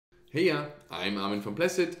Hey, I'm Armin from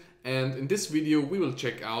Placid, and in this video we will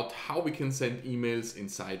check out how we can send emails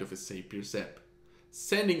inside of a Zapier app.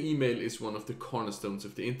 Sending email is one of the cornerstones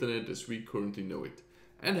of the internet as we currently know it,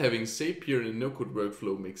 and having Zapier in a no-code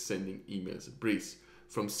workflow makes sending emails a breeze.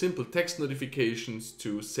 From simple text notifications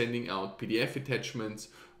to sending out PDF attachments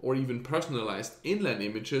or even personalized inline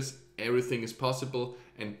images, everything is possible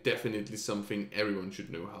and definitely something everyone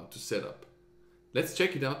should know how to set up. Let's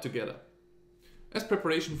check it out together. As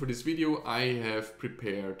preparation for this video, I have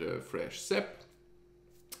prepared a fresh SAP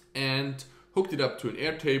and hooked it up to an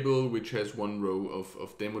Airtable, which has one row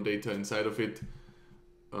of demo data inside of it.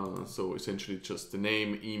 So essentially just the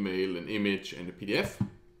name, email, an image, and a PDF.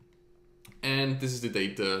 And this is the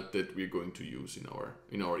data that we're going to use in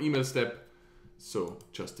our email step. So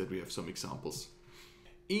just that we have some examples.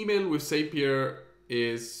 Email with Zapier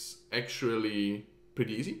is actually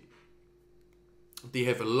pretty easy. They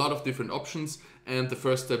have a lot of different options, and the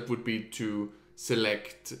first step would be to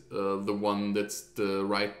select the one that's the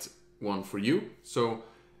right one for you. So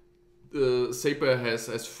Zapier has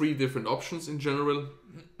 3 different options in general.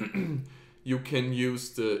 You can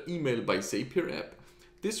use the Email by Zapier app.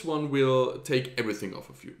 This one will take everything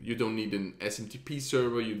off of you. You don't need an SMTP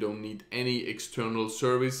server, you don't need any external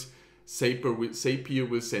service. Zapier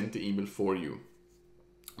will send the email for you,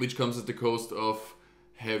 which comes at the cost of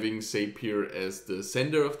having Zapier as the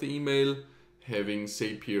sender of the email, having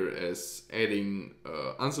Zapier as adding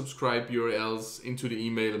unsubscribe URLs into the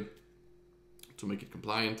email to make it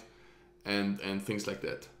compliant, and things like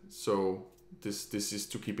that. So this is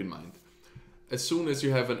to keep in mind. As soon as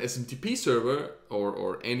you have an SMTP server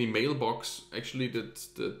or any mailbox actually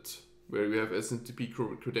that where you have SMTP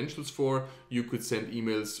credentials for, you could send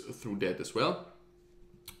emails through that as well.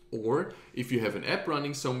 Or if you have an app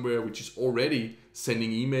running somewhere which is already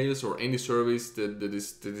sending emails, or any service that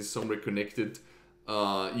is somewhere connected,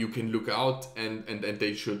 you can look out and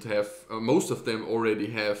they should have, most of them already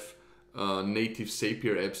have native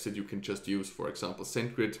Zapier apps that you can just use. For example,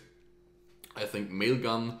 SendGrid, I think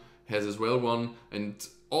Mailgun has as well one, and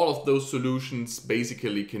all of those solutions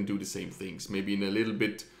basically can do the same things, maybe in a little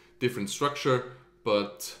bit different structure,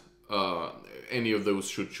 but any of those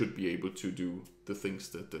should be able to do the things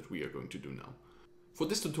that we are going to do now. For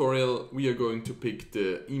this tutorial, we are going to pick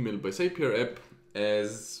the Email by Zapier app,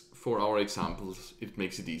 as for our examples, it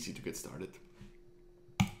makes it easy to get started.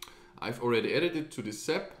 I've already added it to this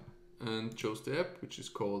app and chose the app, which is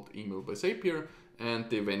called Email by Zapier, and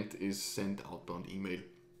the event is send outbound email.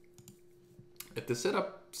 At the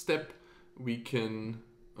setup step, we can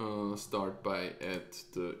start by add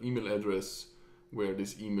the email address where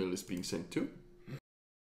this email is being sent to.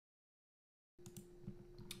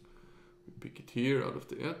 We pick it here out of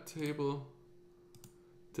the Airtable.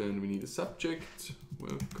 Then we need a subject.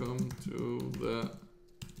 Welcome to the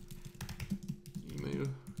email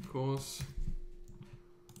course.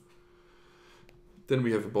 Then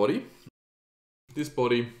we have a body. This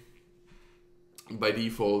body by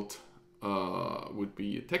default would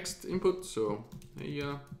be a text input. So hey,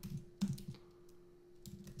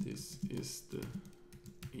 this is the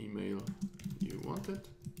email you wanted.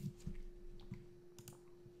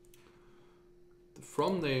 The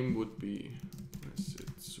from name would be Placid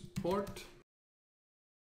support.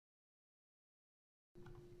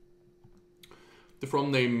 The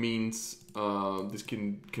from name means this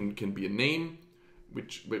can be a name,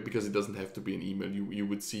 because it doesn't have to be an email. You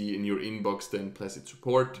would see in your inbox then Placid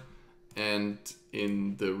support, and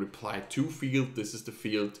in the reply to field, this is the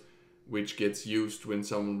field which gets used when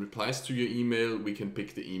someone replies to your email. We can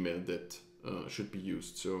pick the email that should be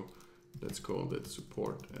used. So let's call that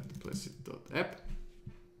support@placid.app.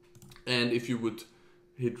 And if you would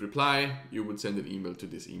hit reply, you would send an email to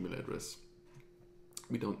this email address.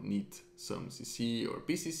 We don't need some CC or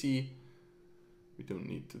BCC. We don't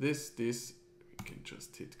need this. We can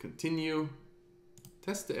just hit continue,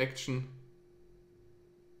 test the action,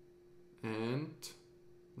 and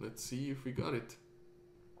let's see if we got it.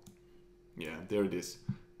 Yeah, there it is.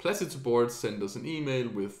 Placid support send us an email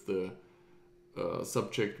with the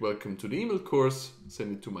subject welcome to the email course,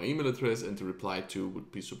 send it to my email address, and the reply to would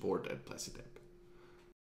be support@placid.app.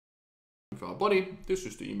 For our body, this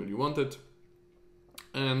is the email you wanted,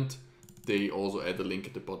 and they also add a link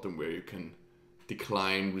at the bottom where you can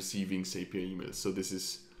decline receiving Zapier emails. So this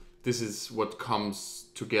is what comes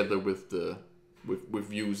together with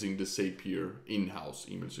using the Zapier in-house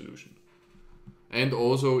email solution. And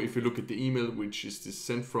also, if you look at the email which is this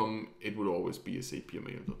sent from, it would always be a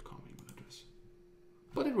zapiermail.com email address.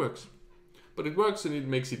 But it works. And it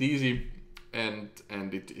makes it easy, and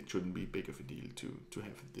it shouldn't be big of a deal to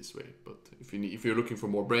have it this way. But if you're looking for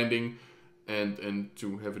more branding and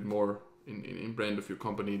to have it more in brand of your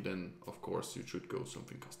company, then of course you should go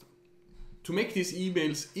something custom. To make these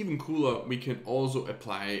emails even cooler, we can also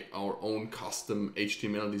apply our own custom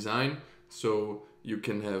HTML design. So you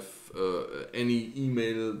can have any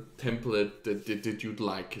email template that you'd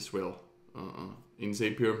like as well in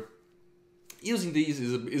Zapier. Using these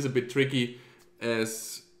is a bit tricky,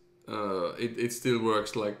 as it still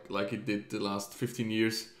works like it did the last 15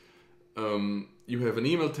 years. You have an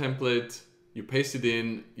email template, you paste it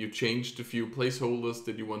in, you change the few placeholders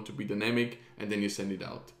that you want to be dynamic, and then you send it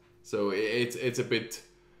out. So it's a bit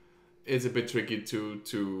tricky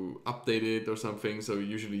to update it or something. So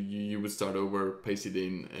usually you would start over, paste it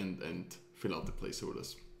in, and fill out the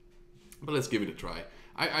placeholders. But let's give it a try.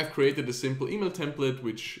 I've created a simple email template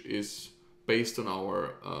which is based on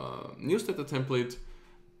our newsletter template,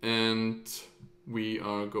 and we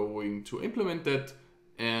are going to implement that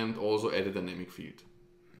and also add a dynamic field.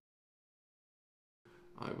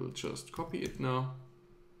 I will just copy it now,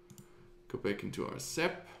 go back into our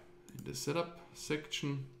Zap in the setup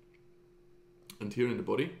section, and here in the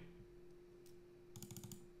body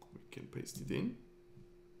we can paste it in.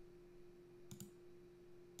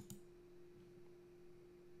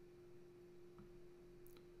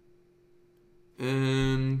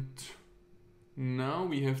 And now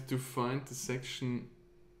we have to find the section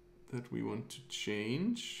that we want to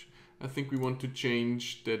change. I think we want to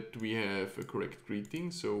change that we have a correct greeting.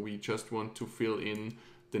 So we just want to fill in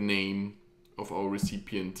the name of our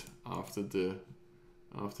recipient after the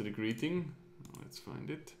greeting. Let's find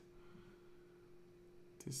it.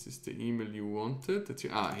 This is the email you wanted.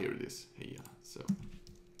 Here it is. Hey, yeah. So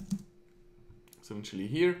essentially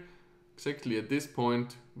here, exactly at this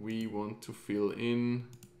point, we want to fill in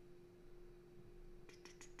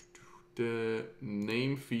the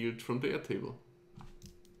name field from the Airtable.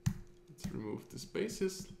 Let's remove the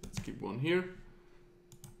spaces. Let's keep one here.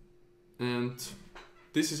 And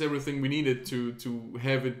this is everything we needed to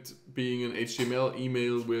have it being an HTML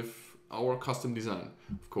email with our custom design.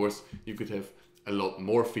 Of course, you could have a lot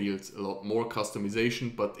more fields, a lot more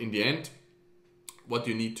customization, but in the end, what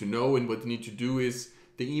you need to know and what you need to do is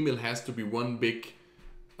the email has to be one big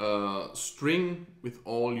string with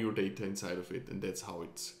all your data inside of it, and that's how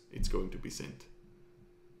it's going to be sent.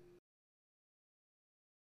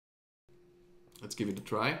 Let's give it a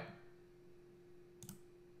try.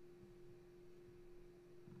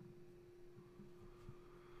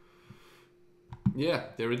 Yeah,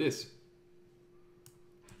 there it is.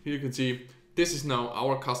 Here you can see this is now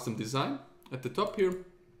our custom design at the top here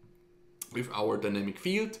with our dynamic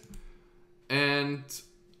field. And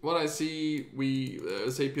what I see,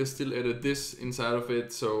 Zapier still added this inside of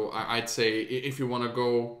it. So I'd say if you want to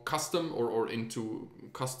go custom or into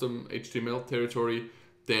custom HTML territory,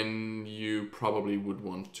 then you probably would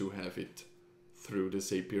want to have it through the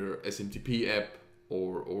Zapier SMTP app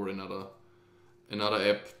or another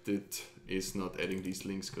app that is not adding these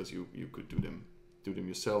links, because you could do them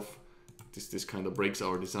yourself. This kind of breaks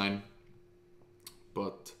our design,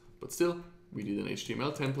 but still we did an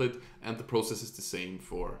HTML template, and the process is the same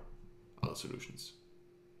for other solutions.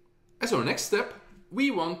 As our next step,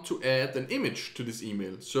 we want to add an image to this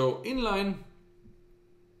email. So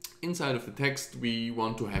inside of the text, we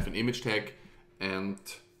want to have an image tag and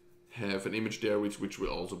have an image there which will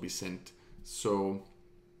also be sent. So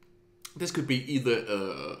this could be either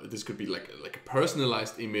this could be like a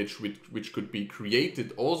personalized image which could be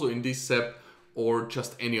created also in this Zap, or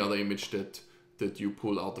just any other image that you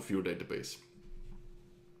pull out of your database.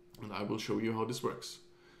 And I will show you how this works.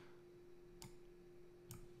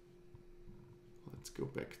 Let's go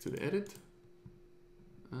back to the edit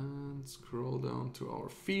and scroll down to our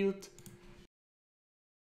field.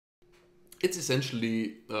 It's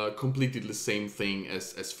essentially completely the same thing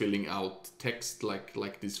as filling out text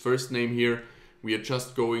like this first name here. We are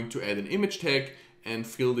just going to add an image tag and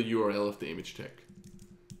fill the URL of the image tag.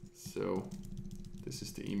 So this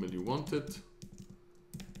is the email you wanted.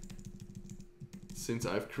 Since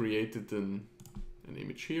I've created an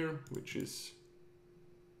image here, which is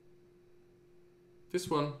this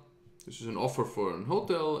one. This is an offer for a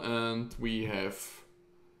hotel, and we have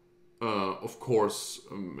of course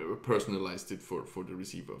personalized it for the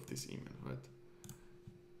receiver of this email, right?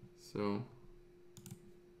 So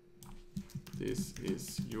this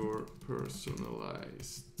is your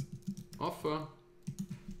personalized offer.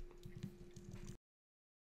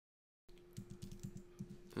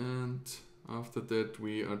 And after that,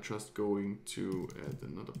 we are just going to add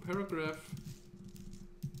another paragraph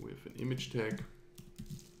with an image tag.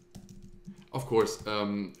 Of course,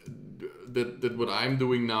 that what I'm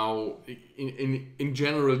doing now, in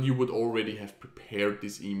general, you would already have prepared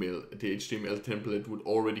this email. The HTML template would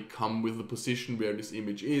already come with the position where this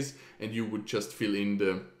image is, and you would just fill in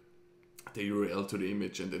the URL to the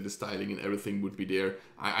image, and then the styling and everything would be there.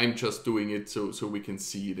 I'm just doing it so we can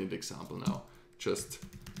see it in the example now. Just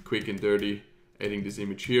quick and dirty, adding this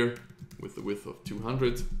image here with the width of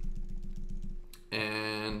 200.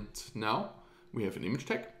 And now we have an image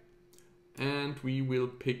tag, and we will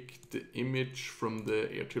pick the image from the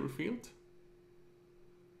Airtable field,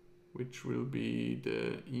 which will be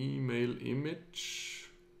the email image.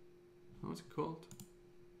 How's it called?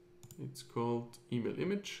 It's called email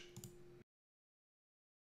image.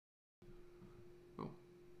 Oh.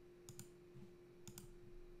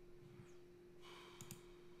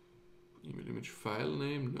 Email image file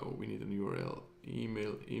name. No, we need an URL.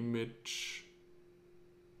 Email image.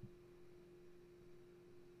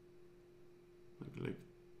 Like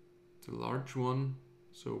the large one.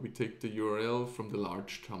 So we take the URL from the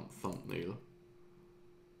large thumbnail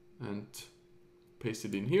and paste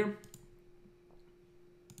it in here,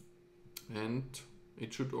 and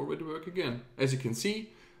it should already work again. As you can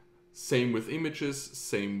see, same with images,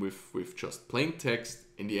 same with just plain text.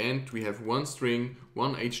 In the end, we have one string,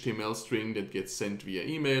 one HTML string that gets sent via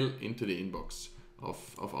email into the inbox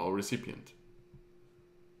of our recipient.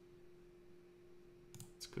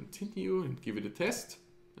 Let's continue and give it a test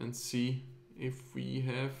and see if we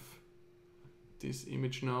have this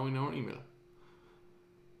image now in our email.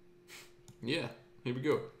 Yeah, here we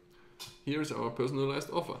go. Here's our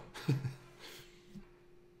personalized offer.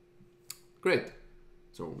 Great.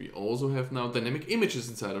 So we also have now dynamic images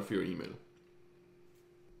inside of your email.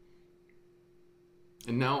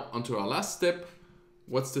 And now onto our last step.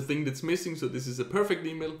 What's the thing that's missing? So this is a perfect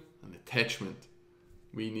email, an attachment.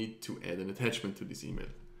 We need to add an attachment to this email.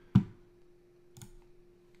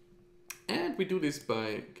 And we do this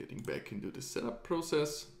by getting back into the setup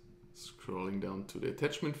process, scrolling down to the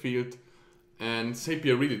attachment field. And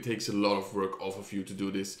Zapier really takes a lot of work off of you to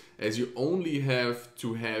do this, as you only have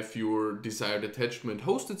to have your desired attachment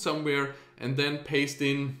hosted somewhere and then paste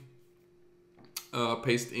in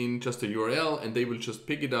just a URL, and they will just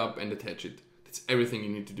pick it up and attach it. That's everything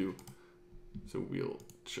you need to do. So we'll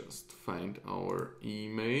just find our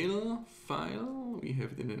email file. We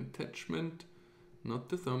have it in an attachment, not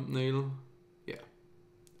the thumbnail. Yeah,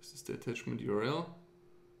 this is the attachment URL.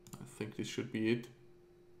 I think this should be it.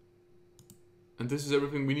 And this is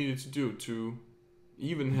everything we needed to do to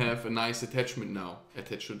even have a nice attachment now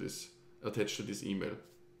attached to this email.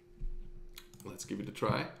 Let's give it a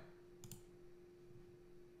try.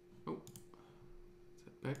 Oh,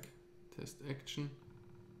 set back, test action.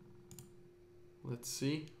 Let's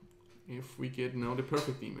see if we get now the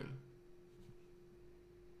perfect email.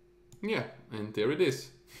 Yeah, and there it is.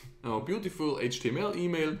 Our beautiful HTML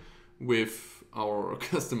email with our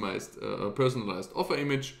customized, personalized offer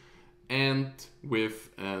image and with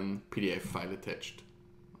an PDF file attached.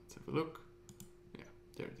 Let's have a look. Yeah,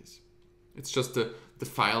 there it is. It's just the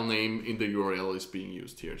file name in the URL is being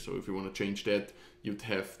used here. So if you want to change that, you'd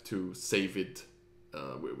have to save it.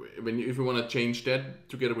 If you want to change that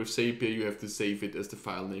together with Zapier, you have to save it as the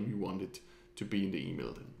file name you want it to be in the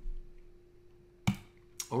email then.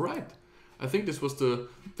 All right, I think this was the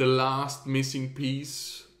last missing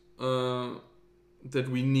piece that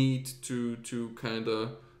we need to kind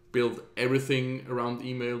of build everything around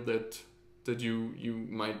email that you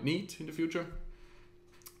might need in the future.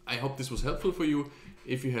 I hope this was helpful for you.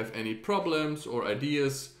 If you have any problems or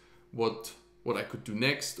ideas, what I could do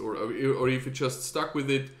next, or if you're just stuck with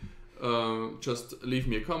it, just leave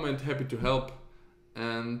me a comment. Happy to help,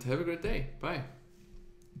 and have a great day. Bye.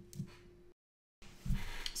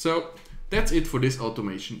 So that's it for this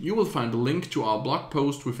automation. You will find a link to our blog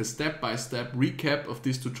post with a step-by-step recap of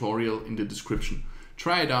this tutorial in the description.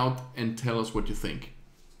 Try it out and tell us what you think.